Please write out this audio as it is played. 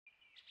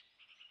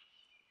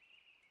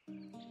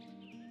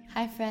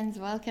Hi friends,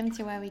 welcome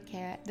to Why We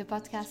Care, the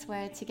podcast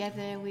where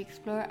together we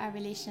explore our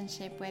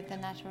relationship with the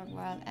natural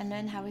world and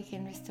learn how we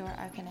can restore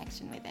our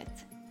connection with it.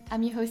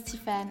 I'm your host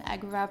Tiffany. I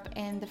grew up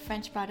in the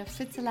French part of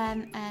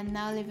Switzerland and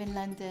now live in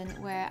London,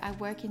 where I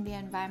work in the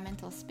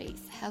environmental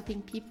space,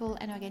 helping people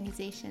and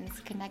organizations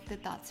connect the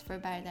dots for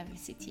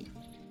biodiversity.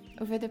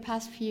 Over the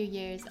past few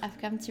years, I've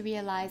come to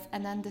realize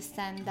and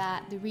understand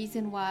that the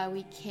reason why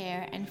we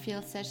care and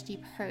feel such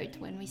deep hurt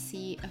when we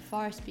see a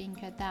forest being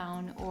cut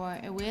down or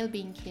a whale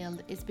being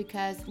killed is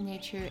because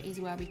nature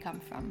is where we come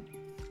from.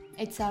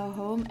 It's our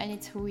home and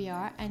it's who we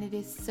are, and it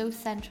is so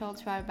central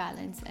to our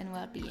balance and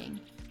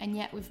well-being. And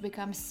yet we've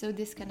become so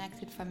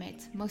disconnected from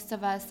it. Most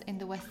of us in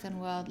the Western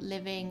world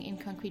living in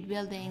concrete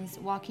buildings,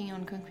 walking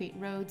on concrete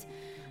roads,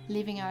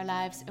 living our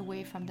lives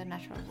away from the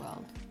natural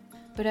world.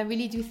 But I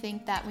really do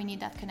think that we need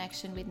that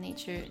connection with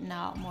nature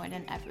now more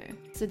than ever.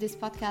 So this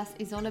podcast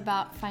is all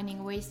about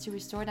finding ways to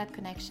restore that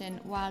connection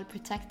while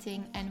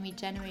protecting and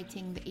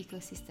regenerating the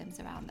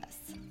ecosystems around us.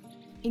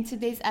 In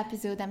today's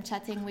episode, I'm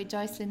chatting with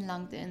Joycelyn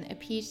Longdon, a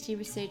PhD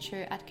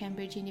researcher at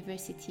Cambridge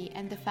University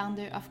and the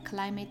founder of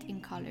Climate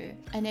in Color,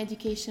 an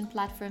education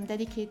platform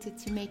dedicated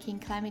to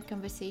making climate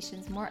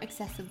conversations more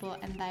accessible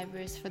and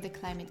diverse for the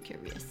climate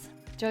curious.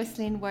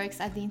 Joycelyn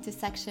works at the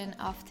intersection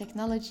of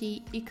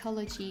technology,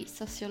 ecology,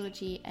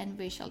 sociology, and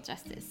racial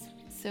justice.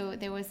 So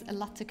there was a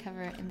lot to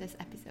cover in this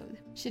episode.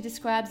 She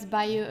describes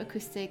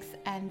bioacoustics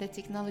and the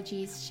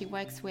technologies she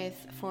works with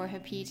for her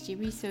PhD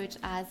research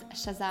as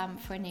Shazam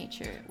for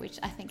nature, which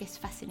I think is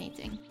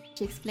fascinating.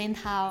 She explained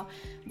how,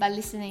 by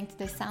listening to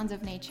the sounds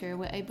of nature,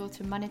 we're able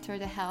to monitor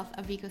the health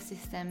of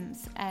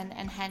ecosystems and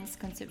enhance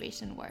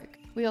conservation work.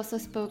 We also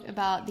spoke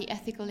about the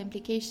ethical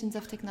implications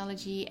of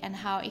technology and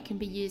how it can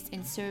be used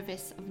in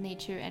service of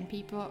nature and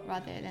people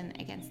rather than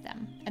against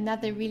them.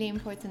 Another really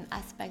important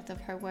aspect of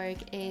her work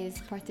is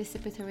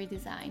participatory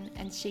design,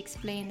 and she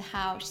explained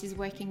how she's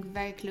working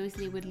very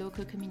closely with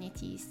local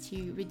communities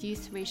to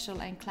reduce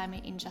racial and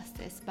climate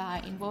injustice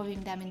by involving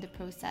them in the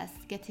process,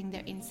 getting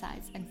their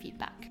insights and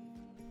feedback.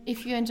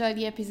 If you enjoyed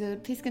the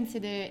episode, please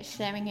consider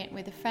sharing it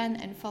with a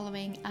friend and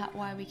following at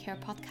Why We Care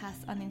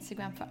Podcast on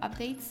Instagram for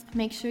updates.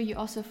 Make sure you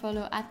also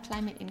follow at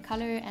Climate in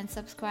Color and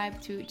subscribe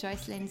to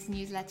Joycelyn's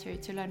newsletter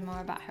to learn more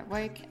about her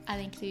work.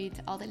 I'll include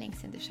all the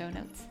links in the show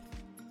notes.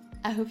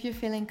 I hope you're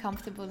feeling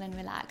comfortable and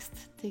relaxed.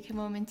 Take a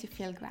moment to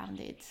feel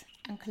grounded.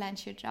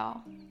 Unclench your jaw.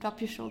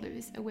 Drop your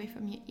shoulders away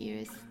from your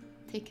ears.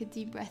 Take a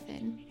deep breath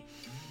in.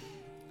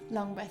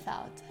 Long breath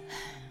out.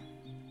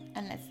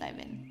 And let's dive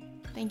in.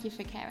 Thank you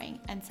for caring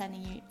and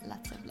sending you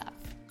lots of love.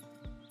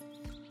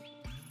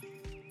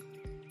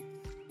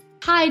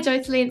 Hi,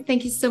 Joycelyn.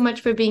 Thank you so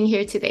much for being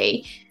here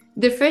today.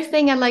 The first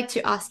thing I'd like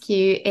to ask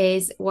you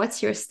is,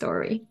 what's your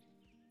story?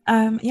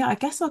 I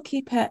guess I'll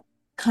keep it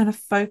kind of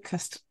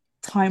focused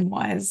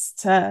time-wise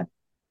to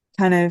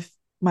kind of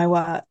my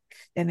work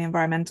in the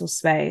environmental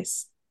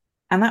space.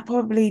 And that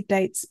probably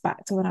dates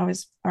back to when I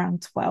was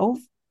around 12.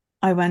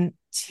 I went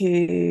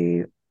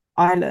to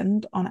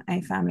Ireland on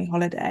a family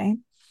holiday.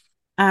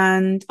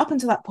 And up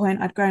until that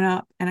point, I'd grown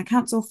up in a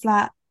council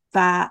flat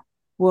that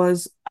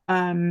was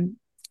in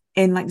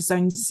like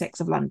zone 6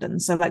 of London.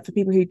 So like for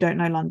people who don't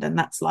know London,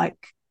 that's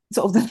like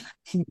sort of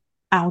the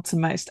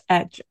outermost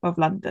edge of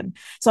London.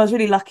 So I was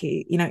really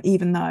lucky,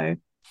 even though,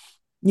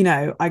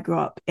 I grew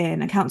up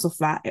in a council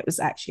flat, it was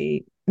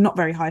actually not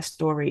very high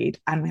storied,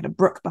 and we had a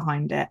brook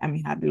behind it, and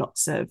we had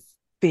lots of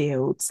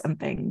fields and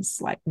things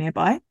like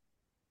nearby.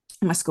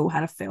 My school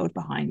had a field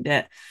behind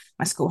it.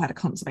 My school had a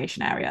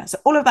conservation area. So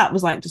all of that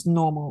was like just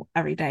normal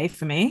every day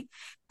for me.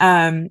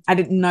 I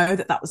didn't know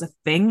that that was a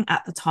thing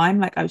at the time.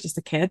 Like I was just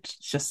a kid,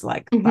 just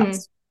like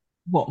that's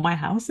what my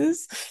house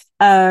is.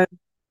 But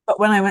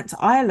when I went to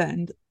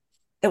Ireland,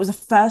 it was the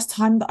first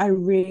time that I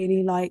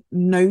really like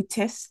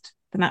noticed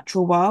the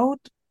natural world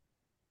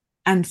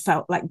and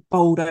felt like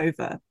bowled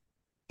over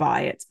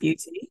by its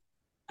beauty.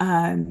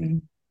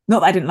 Not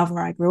that I didn't love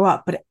where I grew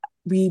up, but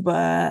we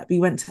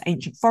went to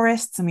ancient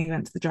forests and we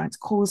went to the Giant's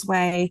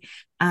Causeway,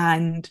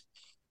 and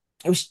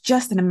it was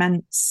just an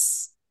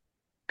immense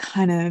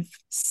kind of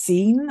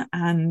scene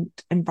and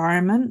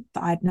environment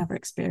that I'd never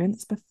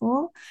experienced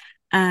before,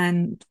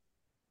 and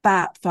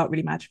that felt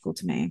really magical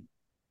to me.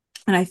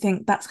 And I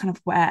think that's kind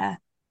of where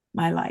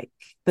my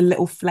the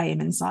little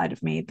flame inside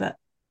of me that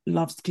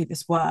loves to do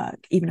this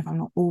work, even if I'm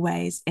not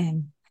always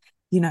in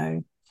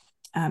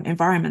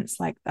environments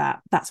like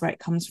that, that's where it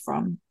comes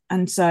from.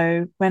 And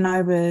so when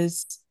I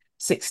was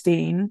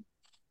 16,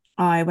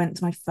 I went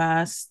to my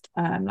first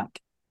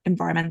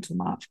environmental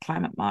march,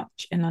 climate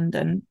march in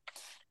London.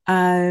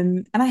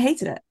 And I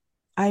hated it.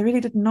 I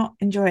really did not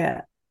enjoy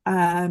it.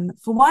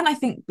 For one, I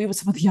think we were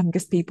some of the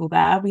youngest people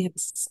there. We had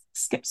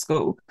skipped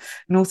school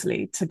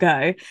naughtily to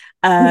go.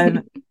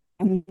 And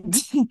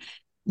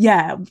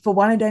for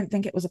one, I don't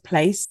think it was a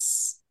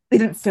place. It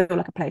didn't feel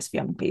like a place for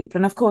young people.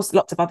 And of course,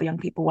 lots of other young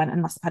people went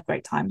and must have had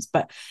great times,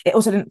 but it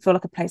also didn't feel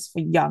like a place for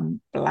young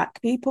Black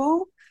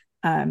people.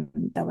 There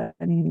were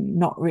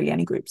not really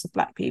any groups of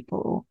Black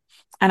people.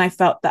 And I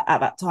felt that at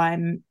that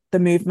time, the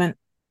movement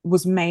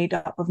was made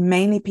up of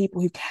mainly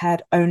people who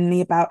cared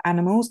only about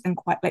animals and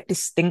quite like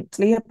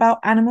distinctly about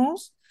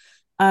animals.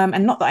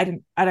 And not that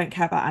I don't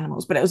care about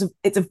animals, but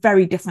it's a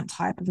very different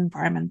type of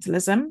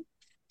environmentalism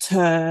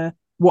to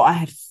what I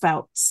had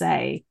felt,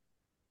 say,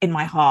 in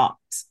my heart,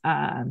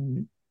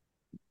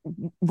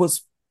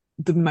 was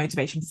the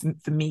motivation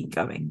for me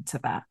going to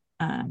that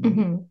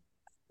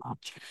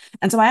march.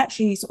 And so I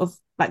actually sort of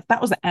like,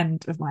 that was the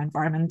end of my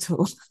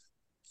environmental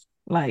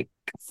like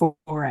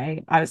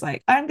foray. I was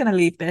like, I'm gonna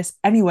leave this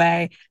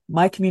anyway.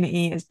 My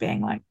community is being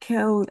like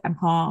killed and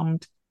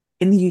harmed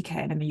in the UK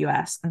and in the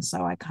US. And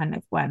so I kind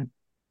of went,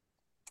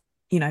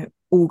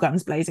 all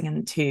guns blazing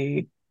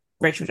into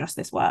racial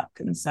justice work.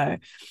 And so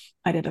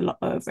I did a lot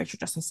of racial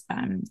justice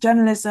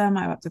journalism.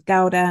 I worked with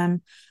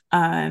Galdem.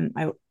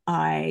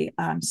 I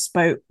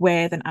spoke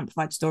with and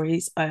amplified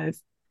stories of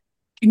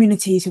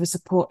communities who were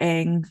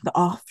supporting the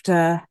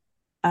after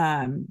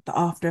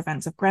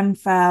events of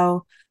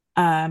Grenfell.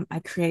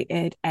 I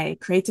created a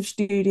creative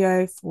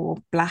studio for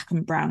Black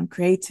and Brown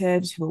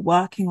creatives who were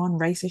working on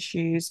race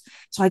issues.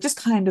 So I just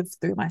kind of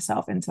threw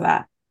myself into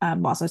that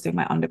whilst I was doing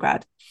my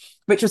undergrad,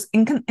 which was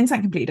in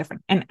something completely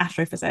different, in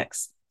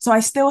astrophysics. So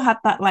I still had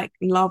that like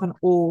love and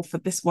awe for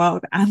this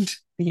world and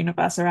the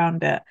universe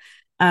around it.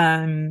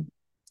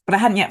 But I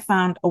hadn't yet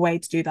found a way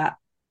to do that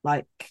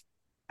like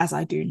as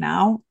I do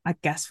now, I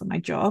guess, for my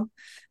job.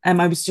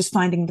 I was just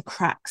finding the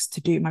cracks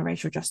to do my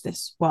racial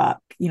justice work,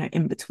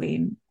 in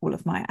between all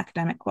of my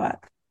academic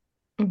work.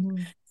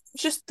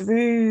 Just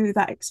through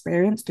that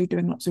experience, through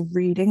doing lots of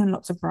reading and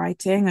lots of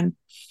writing, and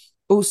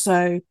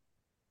also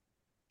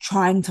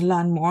trying to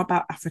learn more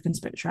about African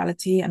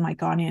spirituality and my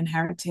Ghanaian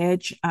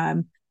heritage.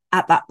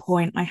 At that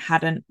point, I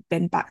hadn't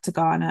been back to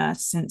Ghana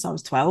since I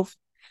was 12,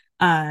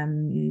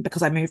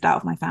 because I moved out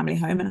of my family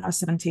home when I was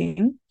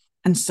 17.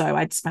 And so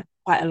I'd spent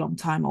quite a long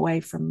time away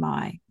from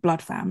my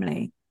blood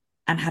family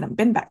and hadn't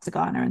been back to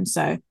Ghana. And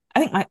so I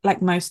think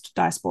like most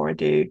diaspora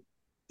do,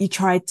 you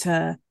try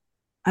to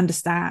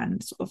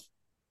understand sort of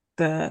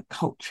the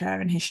culture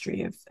and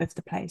history of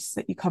the place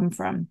that you come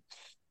from.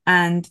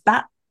 And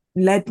that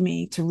led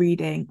me to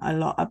reading a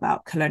lot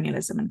about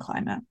colonialism and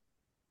climate.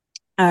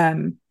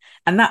 And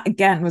that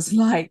again was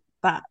like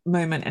that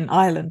moment in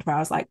Ireland where I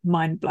was like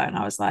mind blown.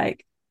 I was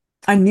like,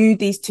 I knew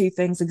these two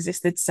things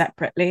existed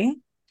separately,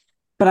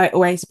 but I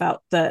always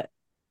felt that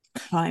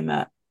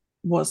climate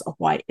was a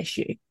white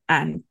issue.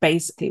 And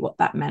basically what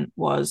that meant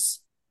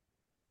was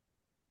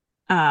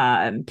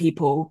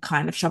people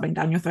kind of shoving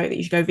down your throat that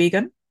you should go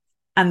vegan.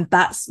 And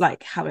that's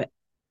like how it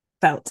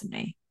felt to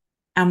me.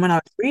 And when I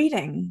was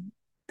reading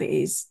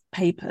these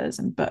papers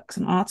and books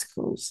and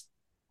articles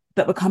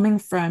that were coming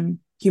from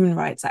human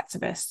rights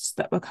activists,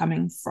 that were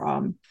coming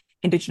from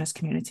Indigenous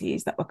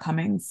communities, that were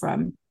coming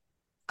from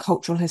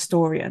cultural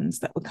historians,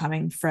 that were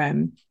coming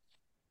from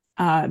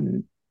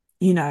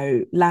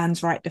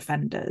lands right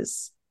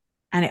defenders,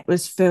 and it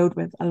was filled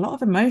with a lot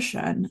of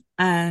emotion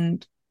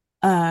and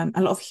a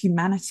lot of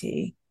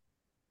humanity,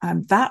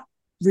 that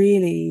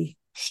really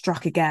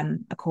struck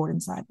again a chord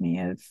inside me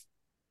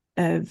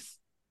of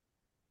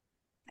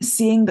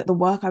seeing that the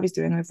work I was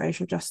doing with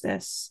racial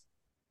justice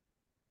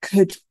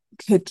could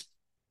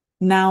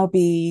now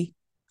be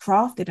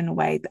crafted in a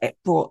way that it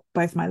brought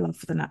both my love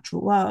for the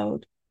natural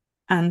world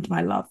and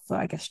my love for,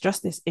 I guess,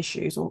 justice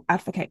issues or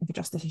advocating for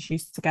justice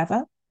issues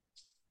together.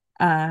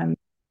 And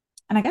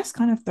I guess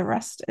kind of the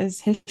rest is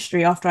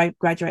history. After I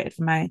graduated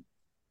from my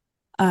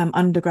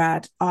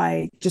undergrad,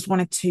 I just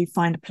wanted to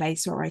find a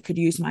place where I could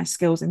use my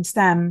skills in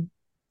STEM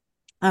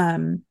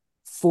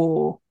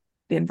for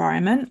the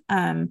environment.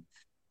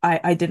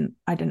 I didn't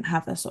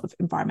have a sort of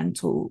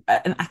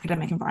an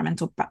academic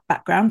environmental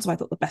background, so I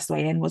thought the best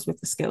way in was with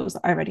the skills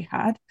that I already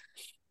had,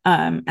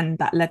 and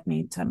that led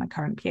me to my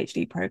current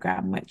PhD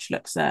program, which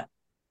looks at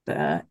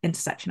the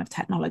intersection of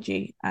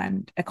technology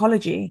and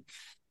ecology.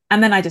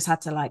 And then I just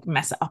had to like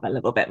mess it up a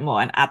little bit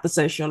more and add the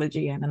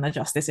sociology in and the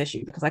justice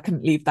issue, because I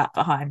couldn't leave that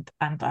behind.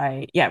 And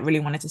I really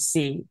wanted to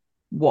see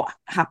what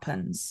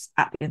happens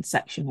at the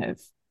intersection of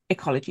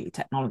ecology,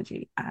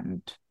 technology,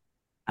 and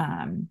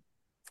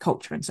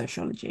culture and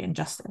sociology and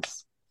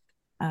justice.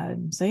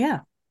 So yeah.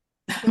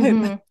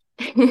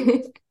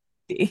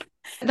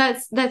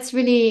 That's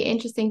really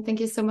interesting. Thank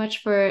you so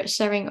much for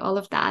sharing all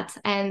of that.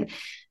 And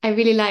I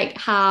really like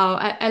how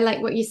I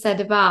like what you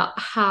said about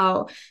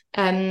how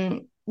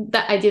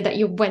that idea that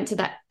you went to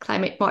that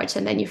climate march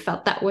and then you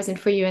felt that wasn't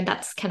for you, and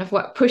that's kind of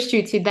what pushed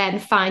you to then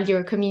find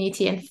your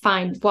community and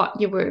find what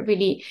you were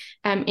really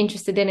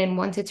interested in and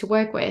wanted to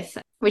work with,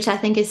 which I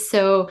think is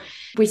so,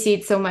 we see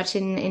it so much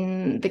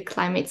in the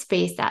climate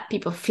space, that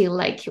people feel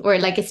like, or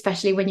like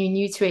especially when you're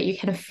new to it, you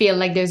kind of feel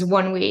like there's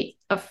one way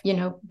of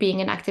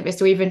being an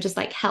activist or even just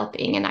like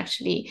helping, and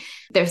actually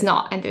there's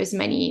not, and there's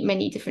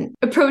many different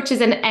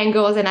approaches and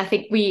angles. And I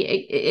think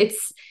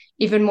it's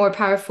even more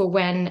powerful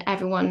when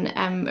everyone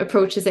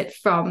approaches it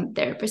from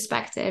their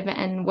perspective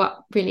and what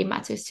really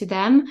matters to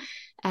them.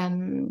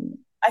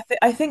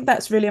 I think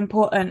that's really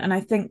important, and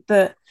I think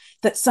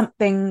that's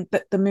something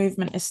that the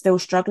movement is still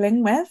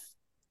struggling with.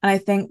 And I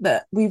think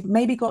that we've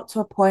maybe got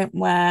to a point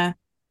where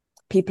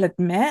people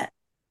admit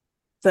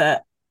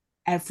that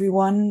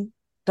everyone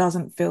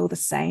doesn't feel the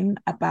same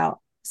about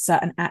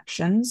certain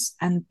actions,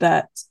 and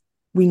that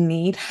we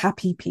need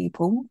happy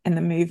people in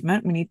the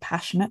movement, we need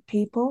passionate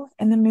people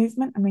in the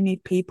movement, and we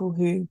need people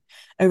who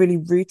are really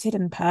rooted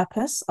in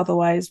purpose.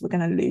 Otherwise, we're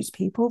going to lose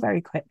people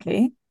very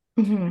quickly.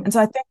 Mm-hmm. And so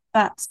I think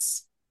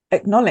that's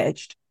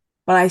acknowledged,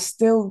 but I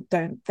still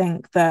don't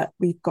think that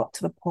we've got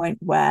to the point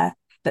where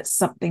that's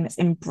something that's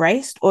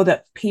embraced, or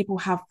that people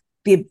have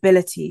the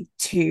ability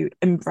to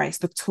embrace,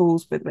 the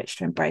tools with which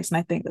to embrace. And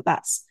I think that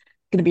that's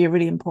going to be a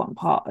really important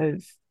part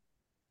of,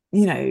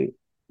 you know,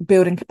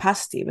 building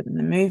capacity within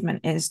the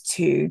movement, is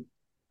to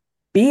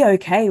be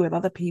okay with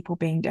other people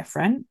being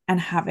different and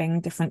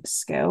having different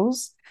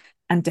skills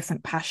and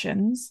different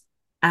passions,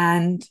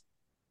 and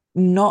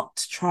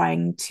not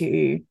trying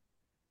to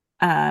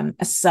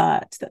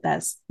assert that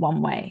there's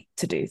one way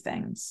to do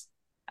things.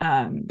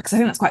 Because I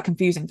think that's quite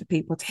confusing for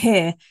people to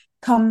hear.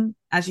 Come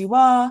as you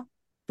are,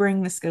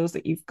 bring the skills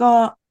that you've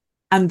got,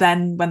 and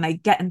then when they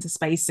get into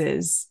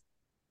spaces,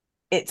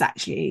 it's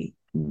actually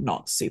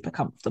not super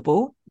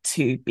comfortable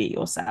to be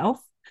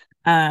yourself,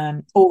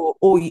 or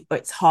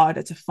it's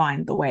harder to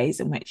find the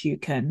ways in which you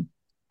can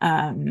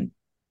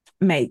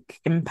make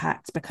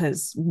impact,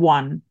 because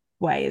one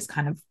way is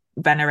kind of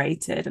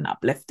venerated and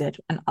uplifted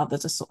and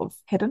others are sort of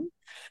hidden.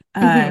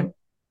 Mm-hmm.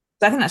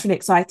 So I think that's really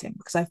exciting,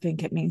 because I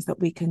think it means that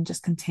we can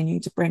just continue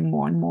to bring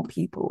more and more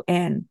people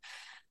in,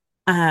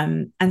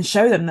 and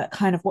show them that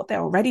kind of what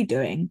they're already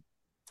doing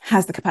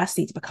has the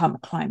capacity to become a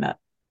climate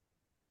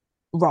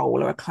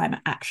role or a climate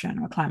action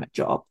or a climate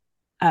job,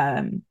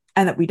 and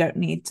that we don't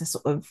need to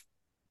sort of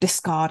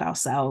discard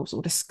ourselves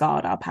or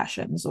discard our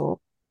passions, or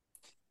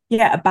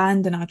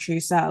abandon our true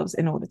selves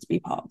in order to be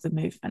part of the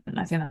movement. And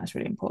I think that's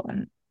really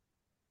important.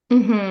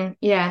 Mm-hmm.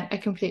 Yeah, I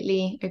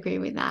completely agree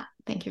with that.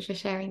 Thank you for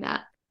sharing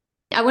that.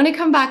 I want to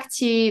come back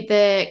to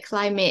the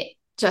climate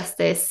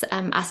justice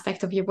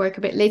aspect of your work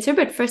a bit later,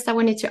 but first I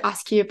wanted to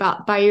ask you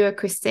about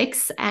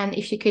bioacoustics, and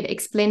if you could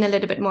explain a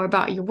little bit more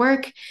about your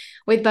work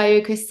with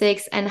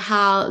bioacoustics and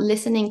how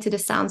listening to the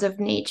sounds of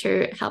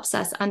nature helps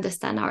us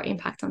understand our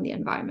impact on the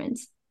environment.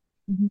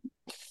 Mm-hmm.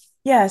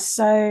 Yeah,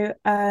 so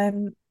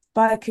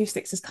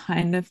bioacoustics is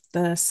kind of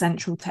the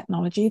central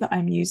technology that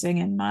I'm using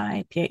in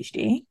my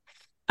PhD.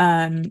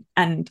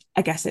 And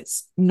I guess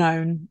it's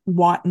known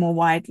more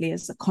widely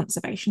as a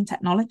conservation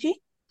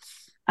technology.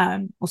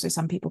 Also,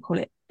 some people call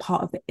it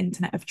part of the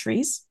Internet of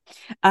Trees.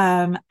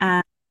 And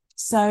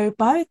so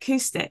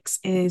bioacoustics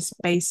is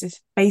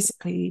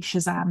basically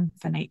Shazam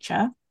for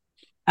nature.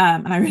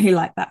 And I really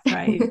like that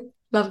phrase.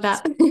 Love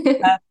that.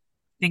 I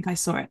think I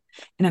saw it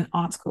in an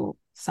article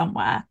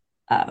somewhere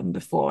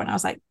before, and I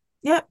was like,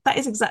 yeah, that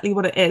is exactly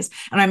what it is.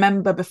 And I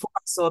remember before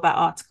I saw that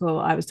article,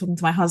 I was talking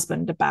to my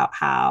husband about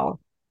how,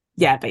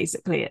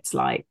 basically it's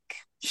like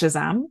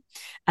Shazam.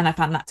 And I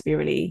found that to be a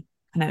really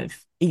kind of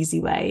easy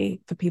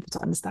way for people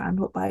to understand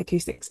what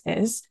bioacoustics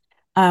is.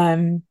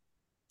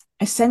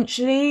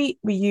 Essentially,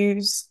 we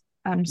use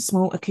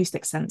small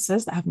acoustic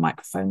sensors that have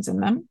microphones in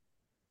them,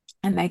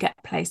 and they get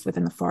placed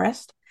within the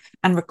forest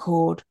and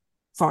record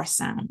forest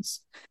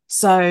sounds.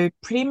 So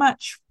pretty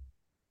much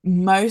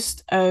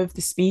most of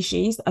the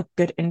species that are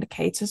good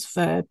indicators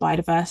for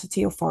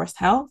biodiversity or forest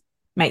health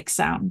make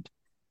sound.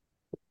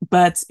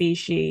 Bird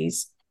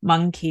species,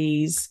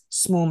 monkeys,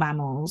 small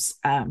mammals,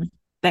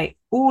 they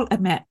all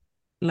emit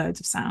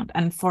loads of sound,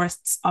 and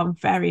forests are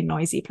very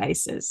noisy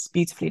places,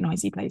 beautifully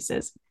noisy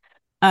places.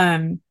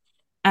 And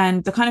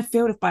the kind of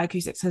field of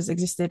bioacoustics has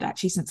existed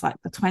actually since like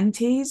the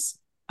 20s,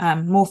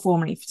 more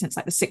formally since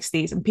like the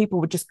 60s, and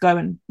people would just go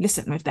and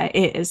listen with their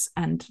ears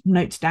and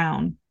note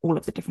down all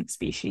of the different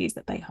species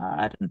that they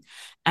heard,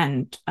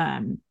 and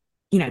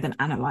then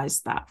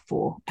analyze that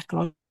for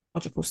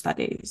ecological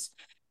studies.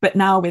 But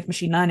now with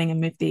machine learning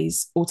and with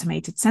these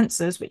automated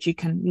sensors, which you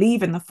can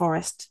leave in the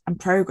forest and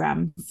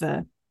program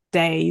for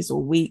days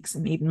or weeks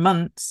and even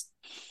months,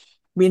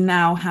 we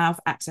now have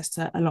access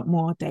to a lot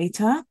more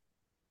data,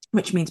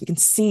 which means we can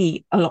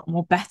see a lot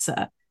more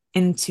better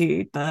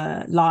into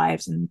the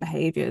lives and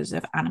behaviors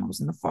of animals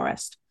in the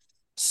forest.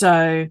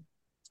 So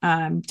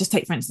just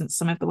take, for instance,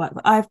 some of the work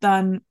that I've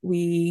done.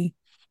 We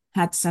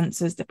had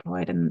sensors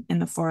deployed in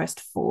the forest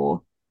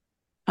for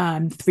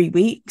 3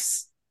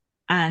 weeks,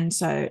 and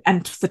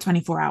for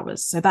 24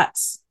 hours. So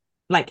that's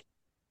like,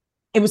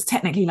 it was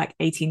technically like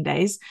 18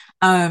 days,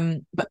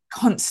 but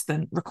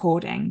constant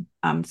recording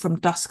from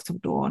dusk till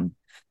dawn.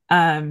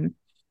 And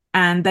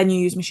then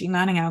you use machine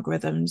learning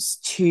algorithms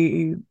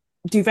to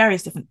do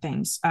various different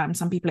things.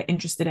 Some people are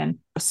interested in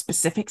a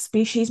specific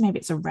species, maybe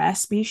it's a rare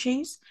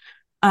species,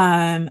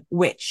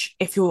 which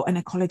if you're an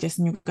ecologist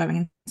and you're going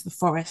into the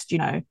forest,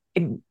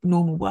 in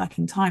normal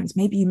working times,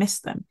 maybe you miss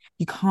them.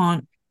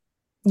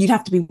 You'd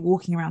have to be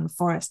walking around the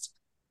forest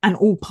and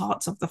all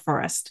parts of the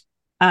forest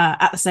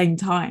at the same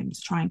time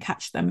to try and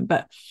catch them.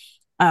 But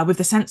with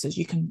the sensors,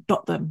 you can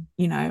dot them,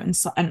 and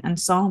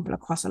sample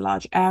across a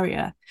large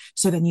area.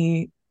 So then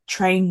you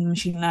train the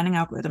machine learning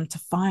algorithm to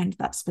find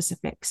that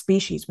specific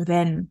species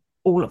within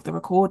all of the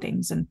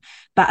recordings, and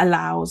that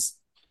allows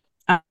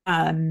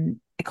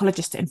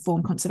ecologists to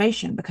inform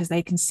conservation, because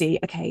they can see,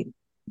 okay,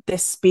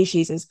 this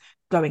species is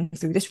going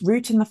through this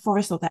route in the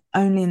forest, or they're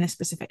only in this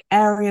specific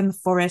area in the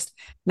forest.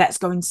 Let's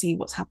go and see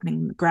what's happening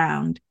on the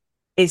ground.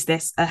 Is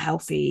this a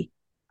healthy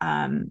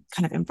kind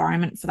of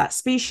environment for that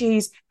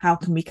species? How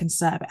can we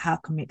conserve it? How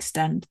can we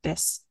extend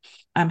this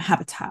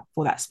habitat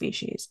for that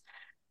species?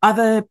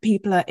 Other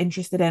people are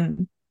interested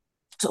in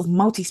sort of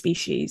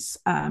multi-species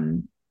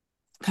kind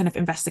of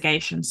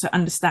investigation, so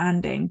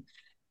understanding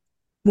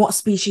what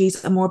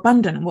species are more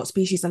abundant and what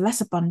species are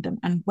less abundant,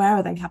 and where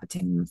are they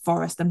habiting in the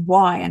forest and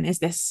why, and is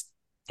this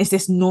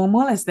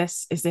normal? Does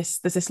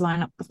this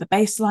line up with the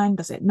baseline?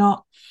 Does it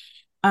not?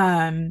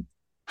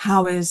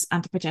 How is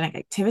anthropogenic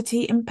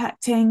activity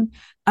impacting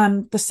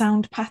the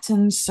sound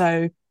patterns?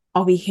 So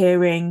are we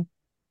hearing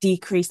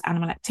decreased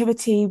animal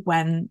activity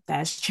when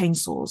there's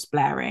chainsaws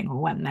blaring or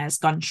when there's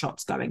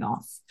gunshots going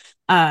off?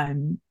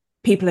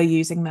 People are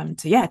using them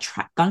to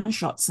track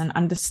gunshots and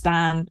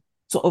understand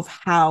sort of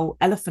how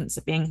elephants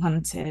are being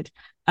hunted.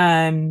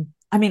 I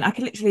mean, I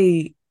could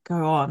literally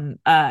go on.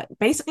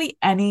 Basically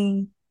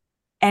any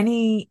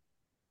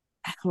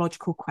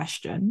ecological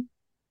question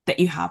that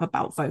you have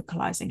about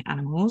vocalizing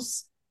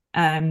animals,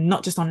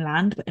 not just on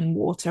land but in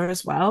water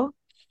as well,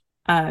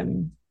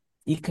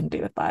 you can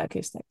do with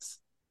bioacoustics.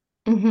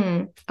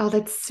 Mm-hmm. Oh,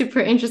 that's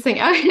super interesting.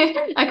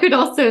 I could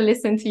also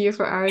listen to you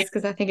for hours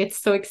because I think it's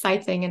so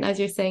exciting. And as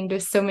you're saying,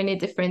 there's so many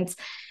different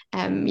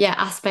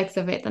aspects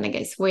of it, and I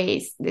guess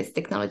ways these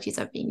technologies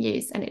are being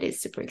used, and it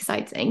is super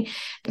exciting.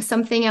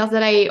 Something else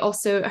that I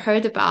also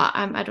heard about,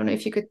 I don't know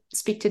if you could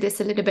speak to this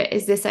a little bit,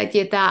 is this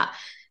idea that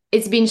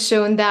it's been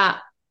shown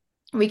that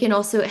we can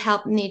also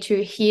help nature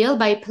heal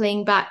by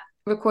playing back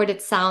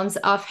recorded sounds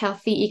of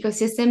healthy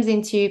ecosystems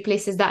into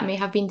places that may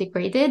have been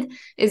degraded.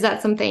 Is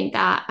that something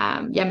that,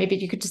 maybe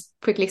you could just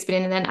quickly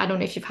explain, and then I don't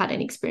know if you've had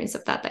any experience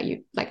of that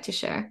you'd like to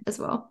share as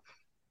well.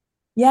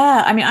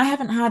 Yeah, I mean, I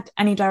haven't had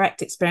any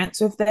direct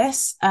experience with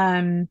this,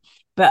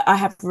 but I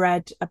have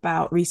read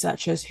about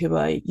researchers who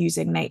are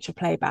using nature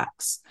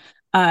playbacks.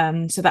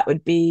 So that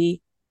would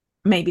be,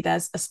 maybe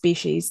there's a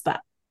species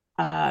that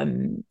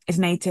is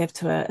native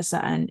to a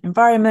certain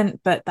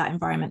environment, but that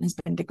environment has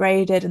been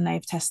degraded, and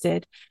they've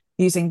tested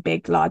using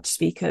big, large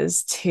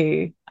speakers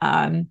to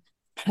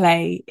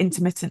play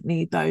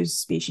intermittently those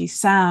species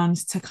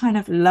sounds to kind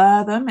of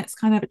lure them. It's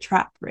kind of a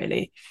trap,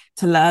 really,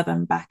 to lure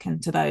them back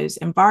into those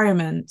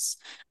environments.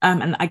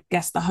 And I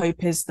guess the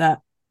hope is that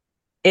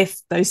if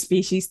those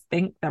species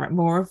think there are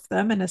more of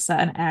them in a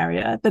certain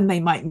area, then they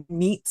might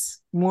meet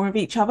more of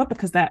each other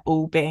because they're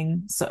all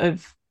being sort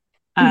of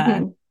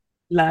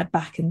lured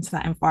back into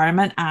that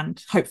environment,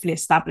 and hopefully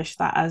establish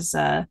that as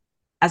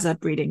a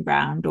breeding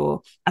ground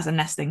or as a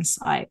nesting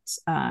site.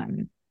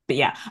 But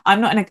yeah,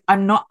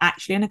 I'm not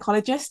actually an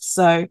ecologist,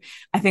 so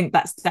I think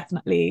that's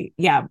definitely,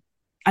 an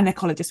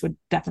ecologist would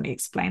definitely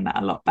explain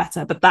that a lot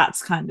better. But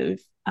that's kind of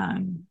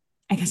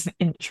I guess an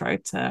intro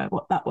to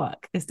what that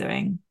work is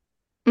doing.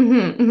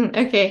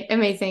 Okay,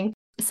 amazing.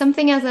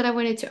 Something else that I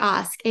wanted to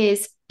ask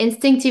is,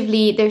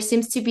 instinctively, there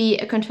seems to be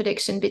a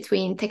contradiction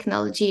between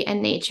technology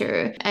and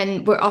nature.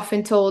 And we're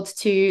often told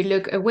to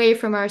look away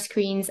from our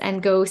screens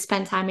and go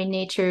spend time in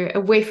nature,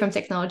 away from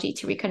technology,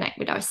 to reconnect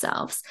with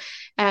ourselves.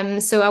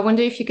 So I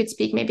wonder if you could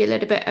speak maybe a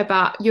little bit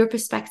about your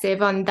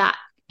perspective on that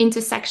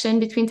intersection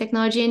between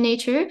technology and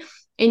nature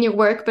in your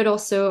work, but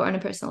also on a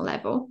personal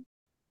level.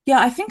 Yeah,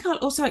 I think I'll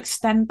also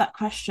extend that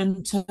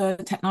question to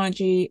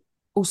technology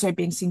also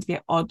being seen to be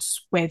at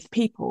odds with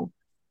people,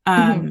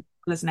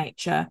 as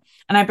nature.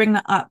 And I bring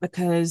that up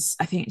because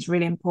I think it's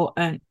really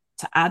important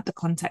to add the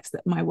context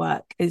that my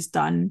work is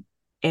done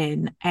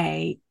in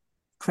a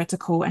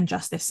critical and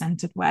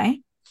justice-centered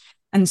way.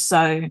 And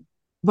so,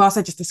 whilst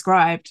I just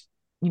described,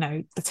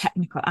 the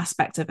technical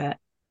aspect of it,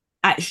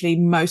 actually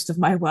most of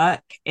my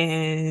work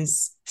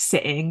is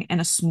sitting in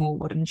a small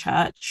wooden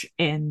church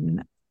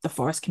in the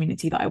forest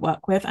community that I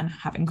work with and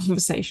having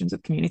conversations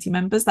with community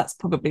members. That's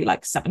probably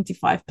like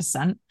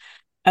 75%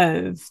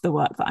 of the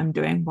work that I'm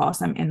doing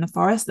whilst I'm in the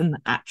forest, and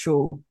the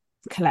actual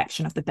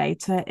collection of the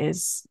data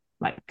is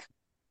like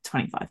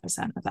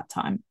 25% of that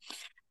time.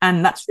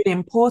 And that's really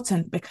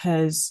important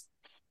because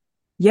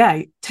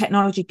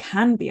technology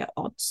can be at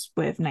odds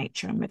with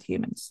nature and with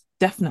humans,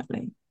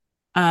 definitely.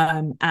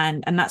 And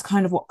that's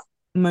kind of what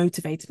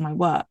motivated my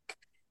work,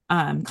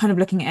 kind of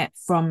looking at it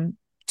from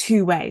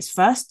two ways.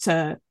 First,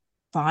 to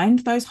find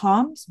those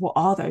harms. What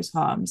are those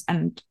harms,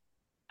 and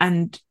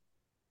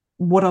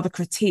what are the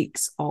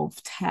critiques of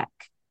tech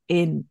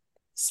in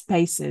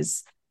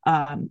spaces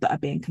that are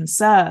being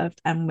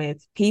conserved, and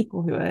with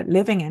people who are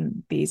living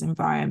in these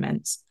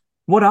environments?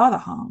 What are the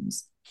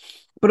harms?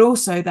 But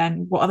also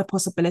then, what are the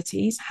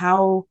possibilities?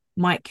 How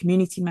might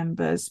community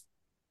members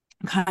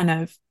kind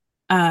of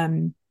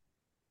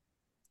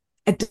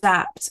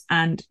adapt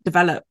and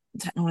develop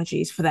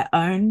technologies for their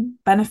own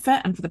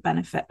benefit and for the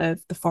benefit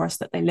of the forest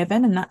that they live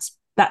in? And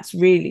that's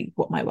really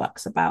what my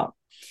work's about.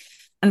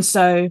 And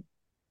so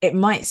it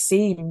might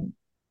seem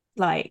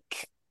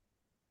like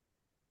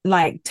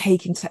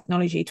taking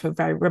technology to a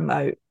very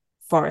remote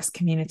forest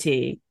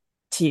community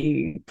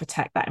to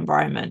protect that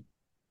environment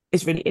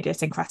is really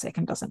idiosyncratic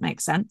and doesn't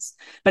make sense.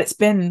 But it's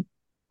been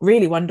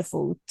really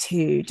wonderful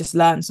to just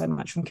learn so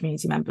much from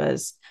community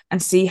members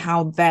and see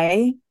how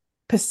they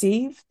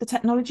perceive the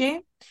technology.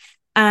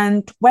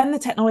 And when the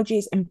technology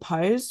is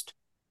imposed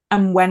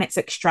and when it's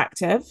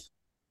extractive,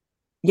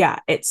 yeah,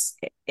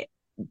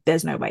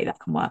 there's no way that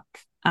can work.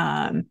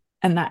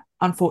 And that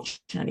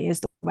unfortunately is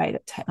the way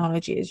that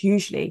technology is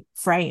usually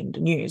framed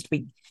and used.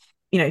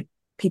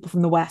 People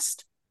from the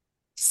West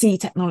see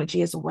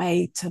technology as a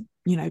way to,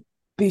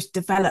 boost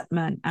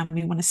development, and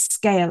we want to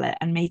scale it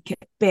and make it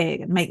big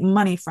and make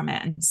money from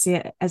it and see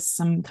it as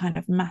some kind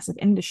of massive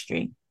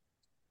industry.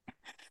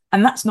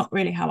 And that's not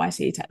really how I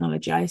see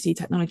technology. I see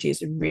technology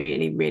as a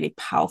really, really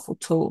powerful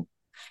tool.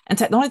 And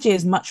technology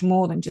is much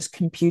more than just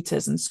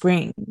computers and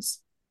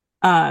screens.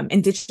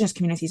 Indigenous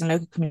communities and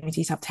local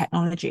communities have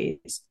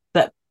technologies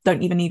that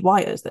don't even need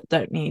wires, that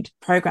don't need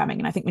programming.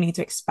 And I think we need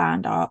to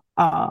expand our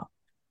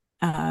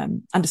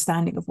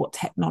understanding of what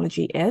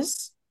technology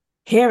is.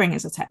 Hearing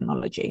is a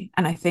technology.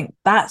 And I think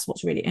that's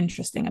what's really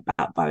interesting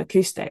about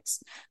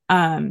bioacoustics.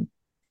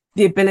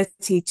 The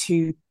ability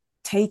to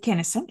take in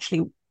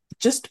essentially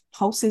just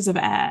pulses of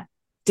air,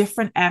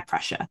 different air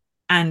pressure,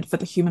 and for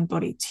the human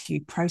body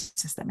to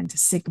process them into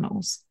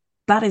signals.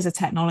 That is a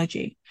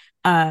technology.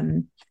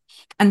 And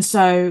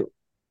so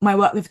my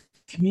work with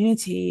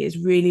community is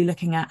really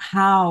looking at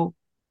how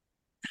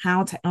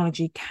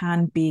technology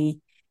can be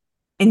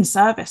in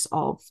service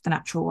of the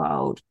natural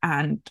world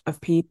and of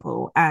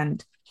people.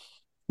 And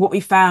what we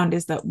found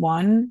is that,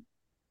 one,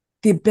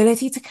 the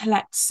ability to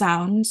collect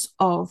sounds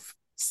of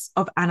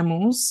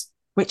animals,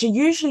 which are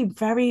usually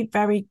very,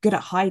 very good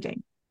at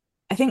hiding.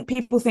 I think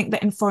people think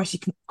that in forests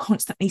you can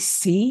constantly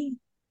see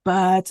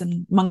birds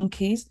and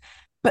monkeys,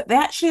 but they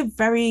actually are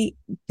very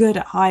good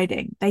at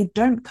hiding. They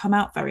don't come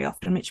out very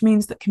often, which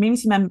means that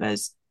community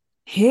members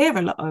hear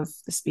a lot of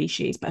the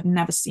species but have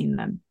never seen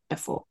them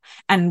before.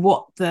 And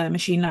what the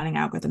machine learning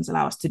algorithms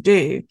allow us to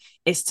do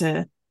is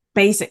to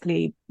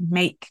basically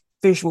make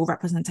visual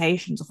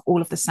representations of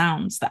all of the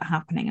sounds that are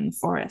happening in the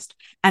forest,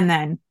 and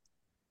then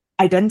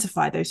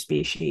identify those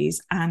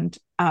species and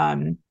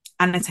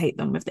annotate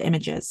them with the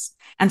images.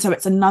 And so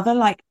it's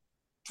another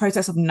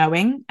process of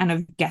knowing and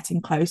of getting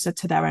closer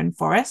to their own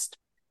forest.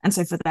 And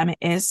so for them, it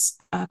is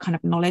a kind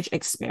of knowledge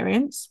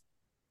experience.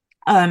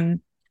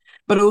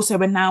 But also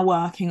we're now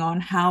working on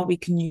how we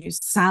can use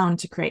sound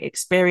to create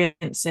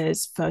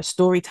experiences for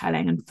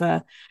storytelling and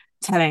for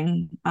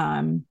telling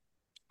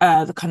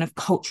the kind of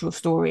cultural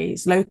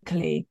stories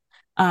locally,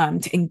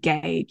 to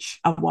engage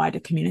a wider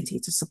community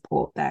to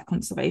support their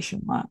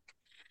conservation work.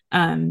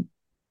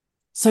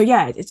 So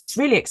yeah, it's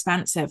really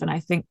expansive. And I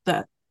think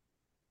that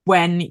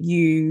when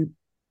you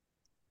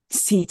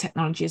see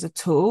technology as a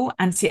tool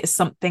and see it as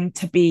something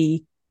to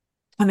be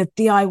kind of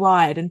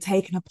DIY'd and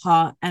taken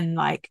apart and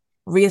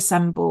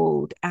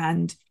reassembled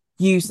and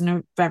used in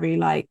a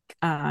very I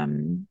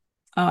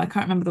can't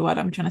remember the word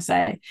I'm trying to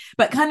say,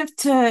 but kind of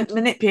to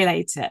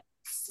manipulate it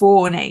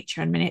for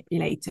nature and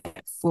manipulate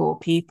it for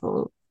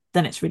people,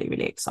 then it's really,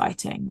 really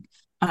exciting.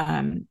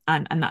 And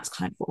that's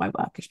kind of what my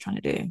work is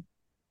trying to do.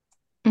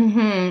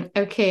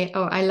 Okay.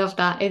 Oh, I love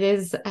that. It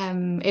is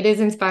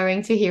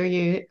inspiring to hear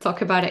you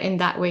talk about it in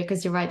that way,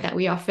 because you're right that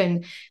we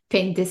often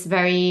paint this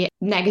very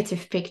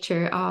negative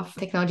picture of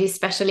technology,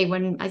 especially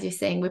when, as you're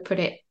saying, we put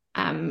it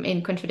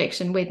in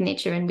contradiction with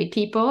nature and with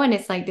people, and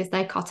it's like this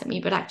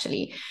dichotomy. But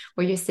actually,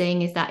 what you're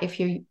saying is that if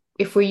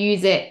we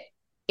use it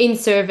in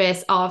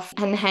service of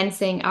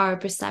enhancing our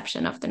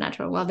perception of the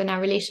natural world and our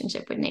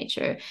relationship with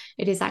nature,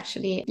 it is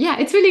actually,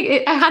 it's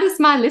really, I had a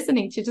smile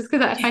listening to you just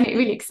because I find it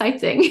really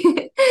exciting.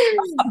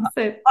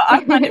 So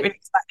I find it really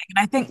exciting. And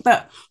I think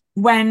that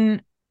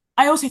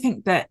I also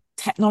think that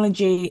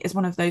technology is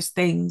one of those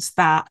things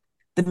that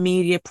the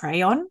media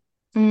prey on.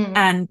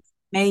 And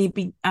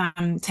maybe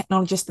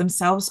technologists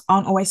themselves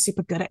aren't always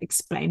super good at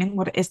explaining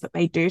what it is that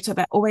they do. So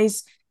there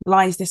always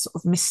lies this sort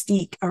of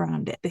mystique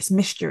around it, this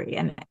mystery,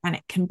 and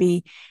it can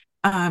be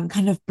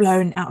kind of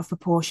blown out of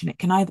proportion. It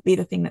can either be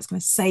the thing that's going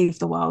to save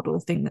the world or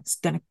the thing that's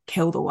going to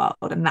kill the world.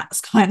 And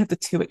that's kind of the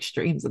two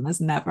extremes, and there's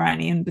never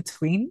any in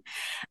between.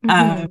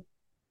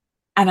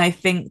 And I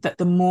think that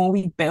the more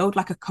we build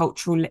a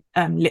cultural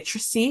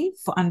literacy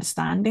for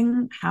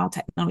understanding how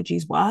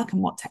technologies work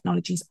and what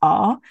technologies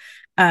are,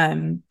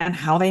 and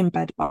how they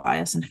embed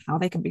bias and how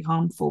they can be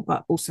harmful,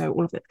 but also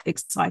all of the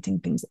exciting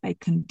things that they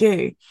can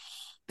do.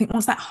 I think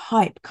once that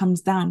hype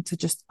comes down to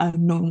just a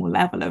normal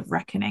level of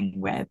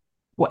reckoning with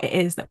what it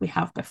is that we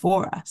have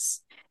before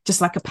us,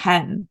 just like a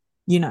pen,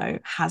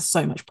 has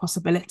so much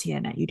possibility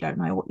in it. You don't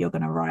know what you're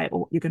going to write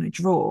or what you're going to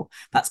draw.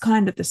 That's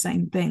kind of the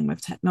same thing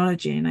with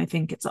technology. And I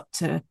think it's up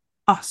to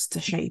us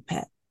to shape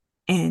it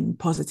in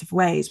positive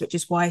ways, which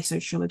is why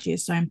sociology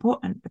is so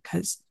important,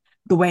 because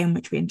the way in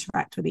which we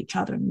interact with each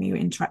other and we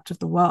interact with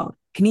the world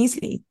can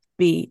easily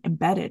be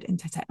embedded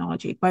into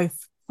technology,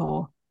 both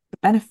for the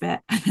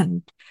benefit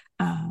and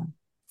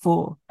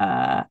both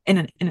in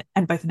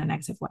a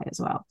negative way as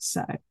well.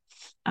 So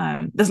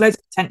there's loads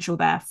of potential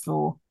there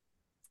for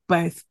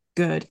both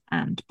good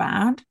and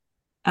bad.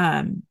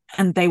 And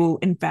they will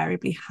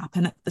invariably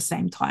happen at the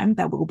same time.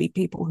 There will be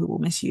people who will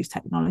misuse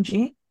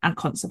technology and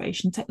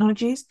conservation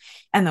technologies,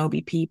 and there will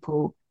be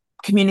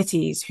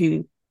communities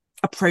who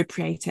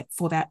appropriate it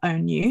for their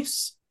own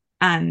use,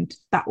 and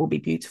that will be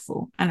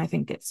beautiful. And I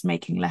think it's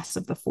making less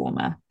of the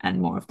former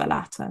and more of the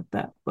latter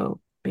that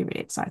will be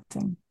really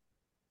exciting.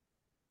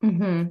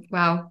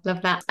 Wow,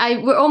 love that.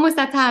 We're almost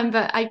at time,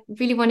 but I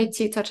really wanted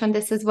to touch on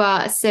this as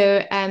well.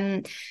 So,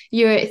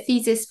 your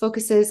thesis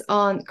focuses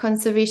on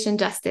conservation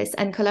justice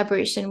and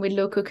collaboration with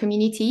local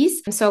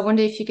communities. So, I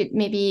wonder if you could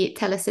maybe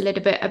tell us a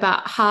little bit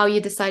about how you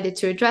decided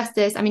to address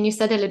this. I mean, you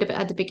said a little bit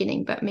at the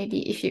beginning, but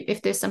maybe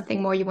if there's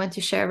something more you want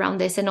to share around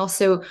this, and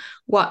also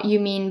what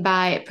you mean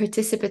by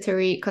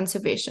participatory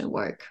conservation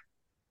work.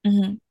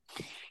 Mm-hmm.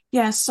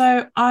 Yeah,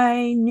 so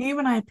I knew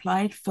when I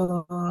applied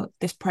for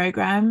this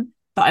program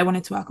that I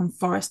wanted to work on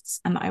forests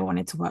and that I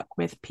wanted to work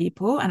with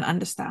people and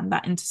understand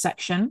that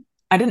intersection.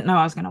 I didn't know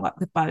I was going to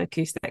work with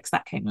bioacoustics.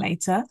 That came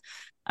later,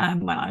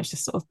 when I was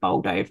just sort of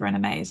bowled over and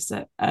amazed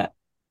at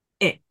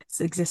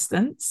its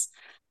existence.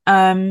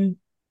 But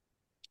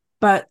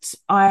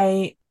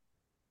I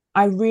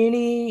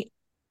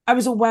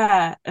was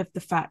aware of the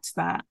fact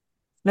that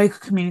local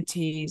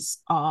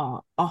communities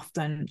are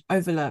often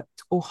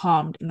overlooked or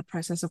harmed in the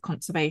process of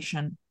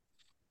conservation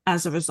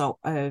as a result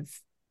of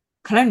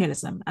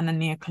colonialism and the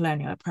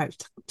neo-colonial approach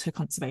to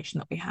conservation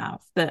that we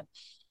have, that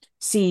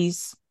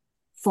sees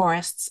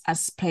forests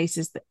as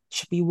places that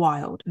should be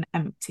wild and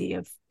empty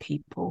of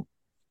people.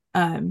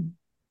 And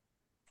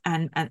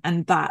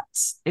that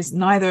is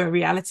neither a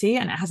reality,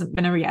 and it hasn't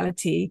been a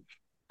reality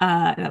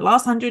in the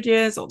last 100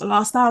 years or the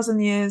last 1,000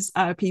 years.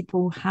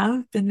 People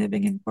have been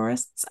living in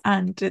forests,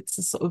 and it's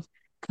a sort of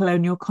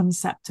colonial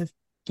concept of,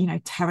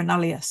 terra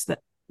nullius,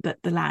 that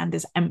the land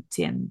is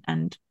empty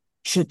and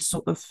should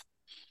sort of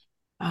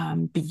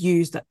be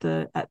used at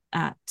the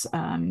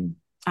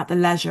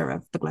leisure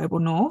of the global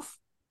north,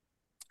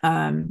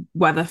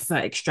 whether for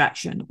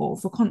extraction or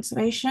for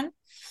conservation.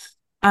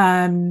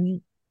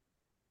 And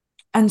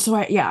so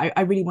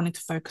I really wanted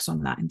to focus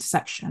on that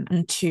intersection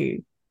and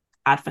to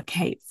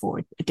advocate for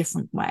a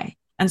different way.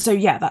 And so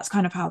that's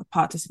kind of how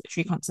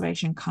participatory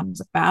conservation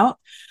comes about.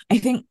 I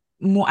think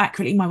more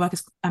accurately, my work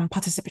is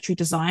participatory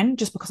design,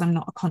 just because I'm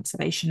not a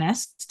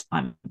conservationist,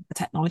 I'm a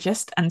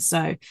technologist. And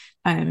so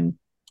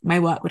my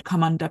work would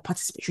come under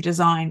participatory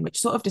design, which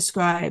sort of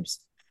describes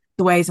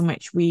the ways in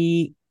which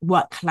we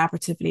work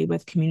collaboratively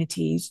with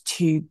communities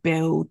to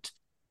build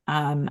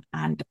and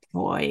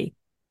deploy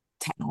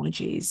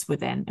technologies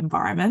within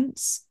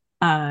environments.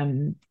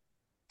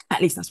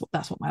 At least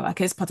that's what my work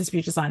is.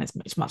 Participatory design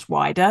is much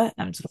wider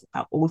and sort of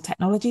about all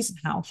technologies and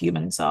how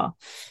humans are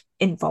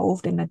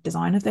involved in the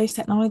design of those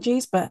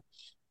technologies. But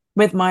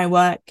with my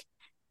work,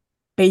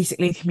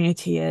 basically,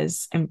 community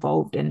is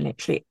involved in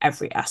literally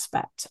every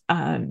aspect.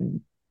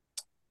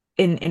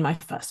 In my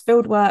first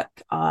field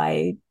work,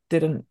 I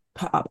didn't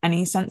put up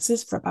any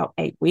sensors for about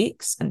 8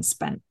 weeks and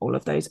spent all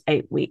of those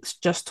 8 weeks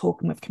just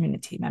talking with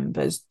community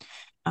members,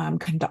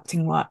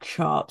 conducting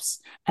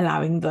workshops,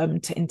 allowing them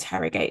to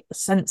interrogate the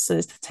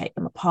sensors, to take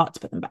them apart, to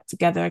put them back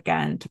together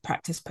again, to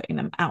practice putting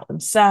them out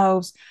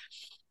themselves,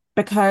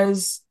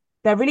 because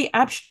they're really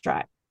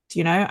abstract,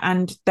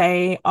 and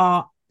they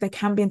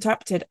can be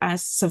interpreted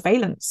as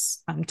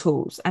surveillance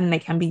tools, and they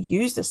can be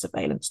used as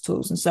surveillance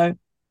tools. And so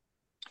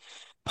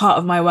part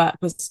of my work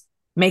was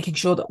making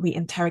sure that we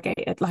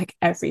interrogated like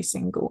every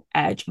single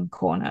edge and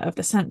corner of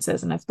the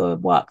sensors and of the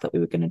work that we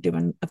were going to do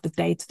and of the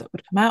data that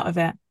would come out of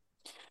it,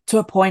 to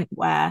a point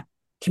where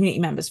community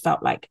members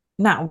felt like,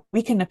 now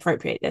we can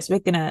appropriate this. We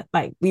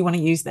want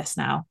to use this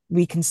now.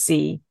 We can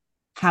see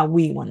how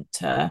we want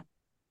to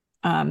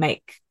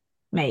make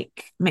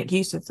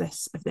use of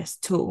this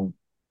tool.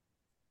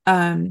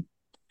 And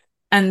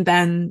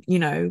then,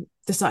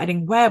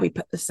 deciding where we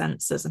put the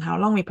sensors and how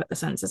long we put the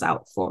sensors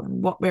out for,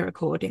 and what we're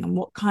recording, and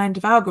what kind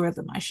of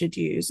algorithm I should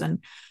use, and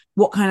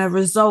what kind of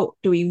result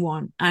do we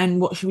want, and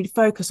what should we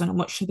focus on, and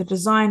what should the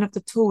design of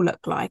the tool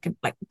look like, and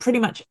like pretty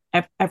much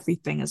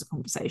everything is a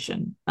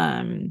conversation,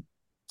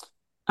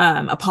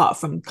 apart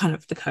from kind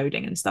of the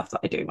coding and stuff that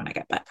I do when I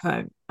get back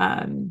home.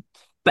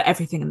 But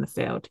everything in the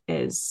field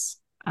is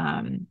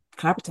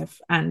collaborative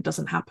and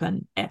doesn't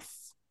happen if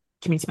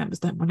community members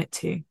don't want it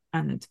to.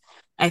 And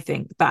I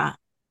think that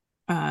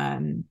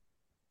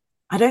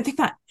I don't think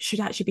that should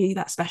actually be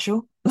that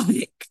special.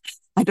 Like,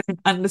 I don't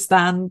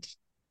understand,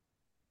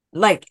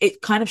 like, it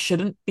kind of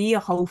shouldn't be a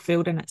whole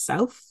field in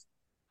itself,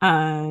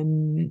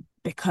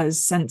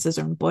 because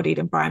sensors are embodied,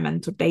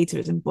 environmental data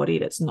is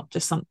embodied. It's not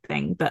just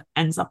something that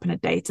ends up in a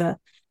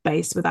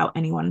database without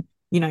anyone,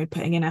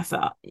 putting in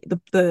effort.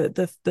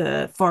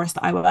 The forest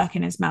that I work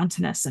in is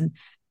mountainous, and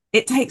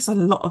it takes a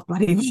lot of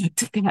bloody work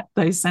to get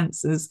those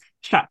sensors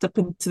strapped up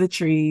into the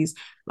trees,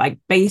 like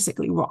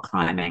basically rock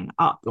climbing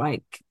up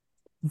like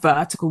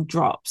vertical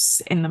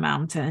drops in the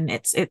mountain.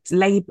 It's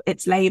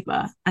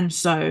labor. And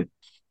so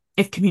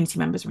if community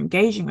members are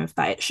engaging with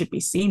that, it should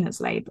be seen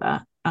as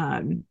labor.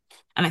 And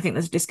I think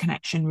there's a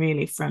disconnection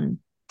really from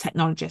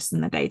technologists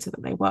and the data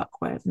that they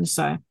work with. And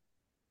so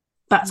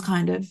that's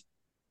kind of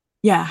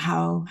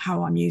how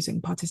I'm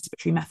using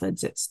participatory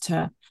methods. It's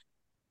to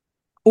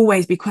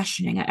always be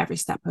questioning at every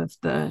step of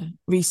the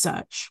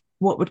research.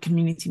 What would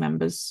community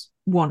members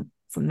want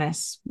from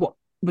this? What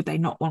would they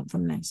not want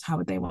from this? How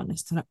would they want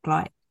this to look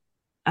like?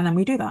 And then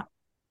we do that.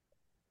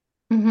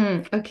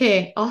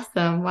 Okay,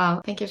 awesome.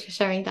 Wow, thank you for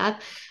sharing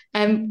that.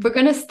 We're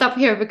going to stop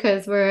here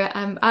because we're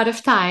out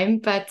of time.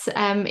 But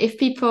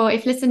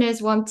if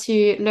listeners want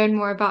to learn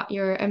more about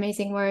your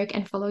amazing work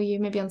and follow you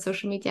maybe on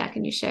social media,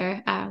 can you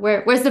share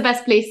where's the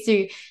best place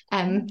to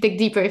dig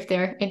deeper if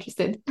they're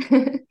interested?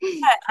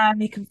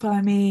 You can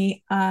follow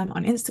me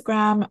on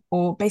Instagram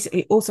or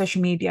basically all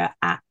social media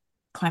at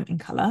Climate in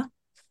Colour,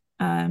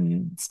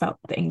 spelled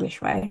the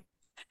English way.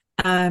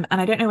 And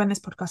I don't know when this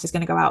podcast is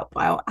going to go out,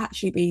 but I'll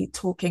actually be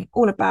talking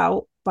all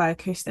about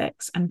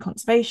bioacoustics and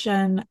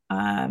conservation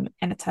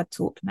in a TED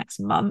talk next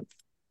month.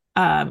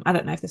 I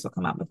don't know if this will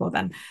come out before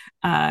then.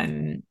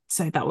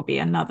 So that will be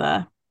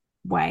another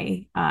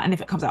way. And if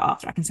it comes out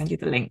after, I can send you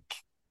the link.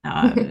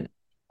 And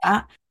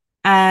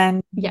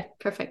yeah,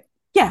 perfect.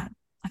 Yeah,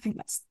 I think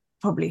that's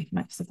probably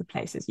most of the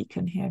places you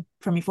can hear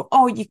from me for.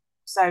 Oh, you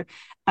so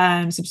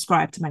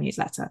subscribe to my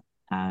newsletter.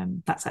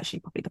 That's actually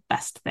probably the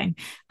best thing.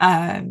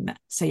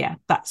 So yeah,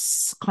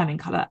 that's Climate in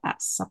Colour at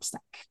Substack.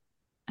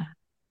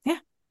 Yeah.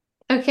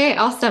 Okay,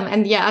 awesome.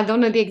 And yeah, I don't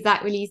know the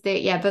exact release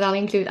date yet, but I'll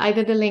include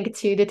either the link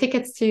to the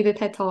tickets to the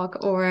TED Talk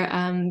or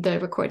the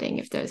recording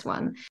if there's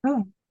one.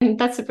 Oh. And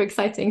that's super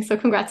exciting. So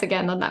congrats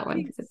again on that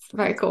one because it's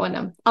very cool.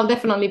 And I'll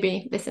definitely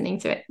be listening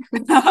to it.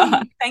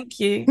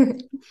 Thank you.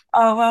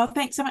 Oh, well,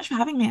 thanks so much for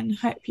having me, and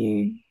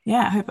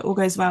I hope it all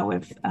goes well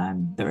with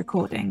the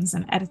recordings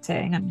and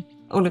editing and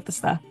all of the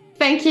stuff.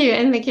 Thank you.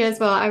 And thank you as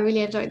well. I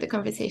really enjoyed the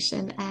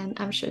conversation and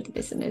I'm sure the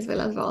listeners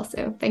will as well.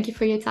 So thank you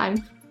for your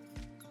time.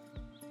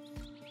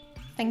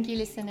 Thank you,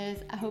 listeners.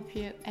 I hope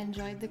you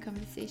enjoyed the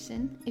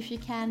conversation. If you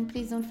can,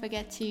 please don't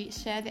forget to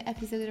share the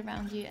episode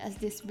around you as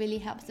this really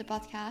helps the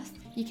podcast.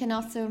 You can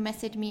also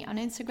message me on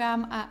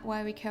Instagram at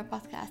Why We Care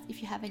Podcast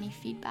if you have any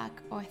feedback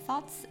or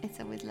thoughts. It's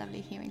always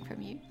lovely hearing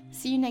from you.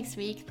 See you next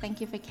week.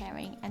 Thank you for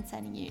caring and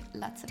sending you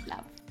lots of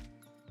love.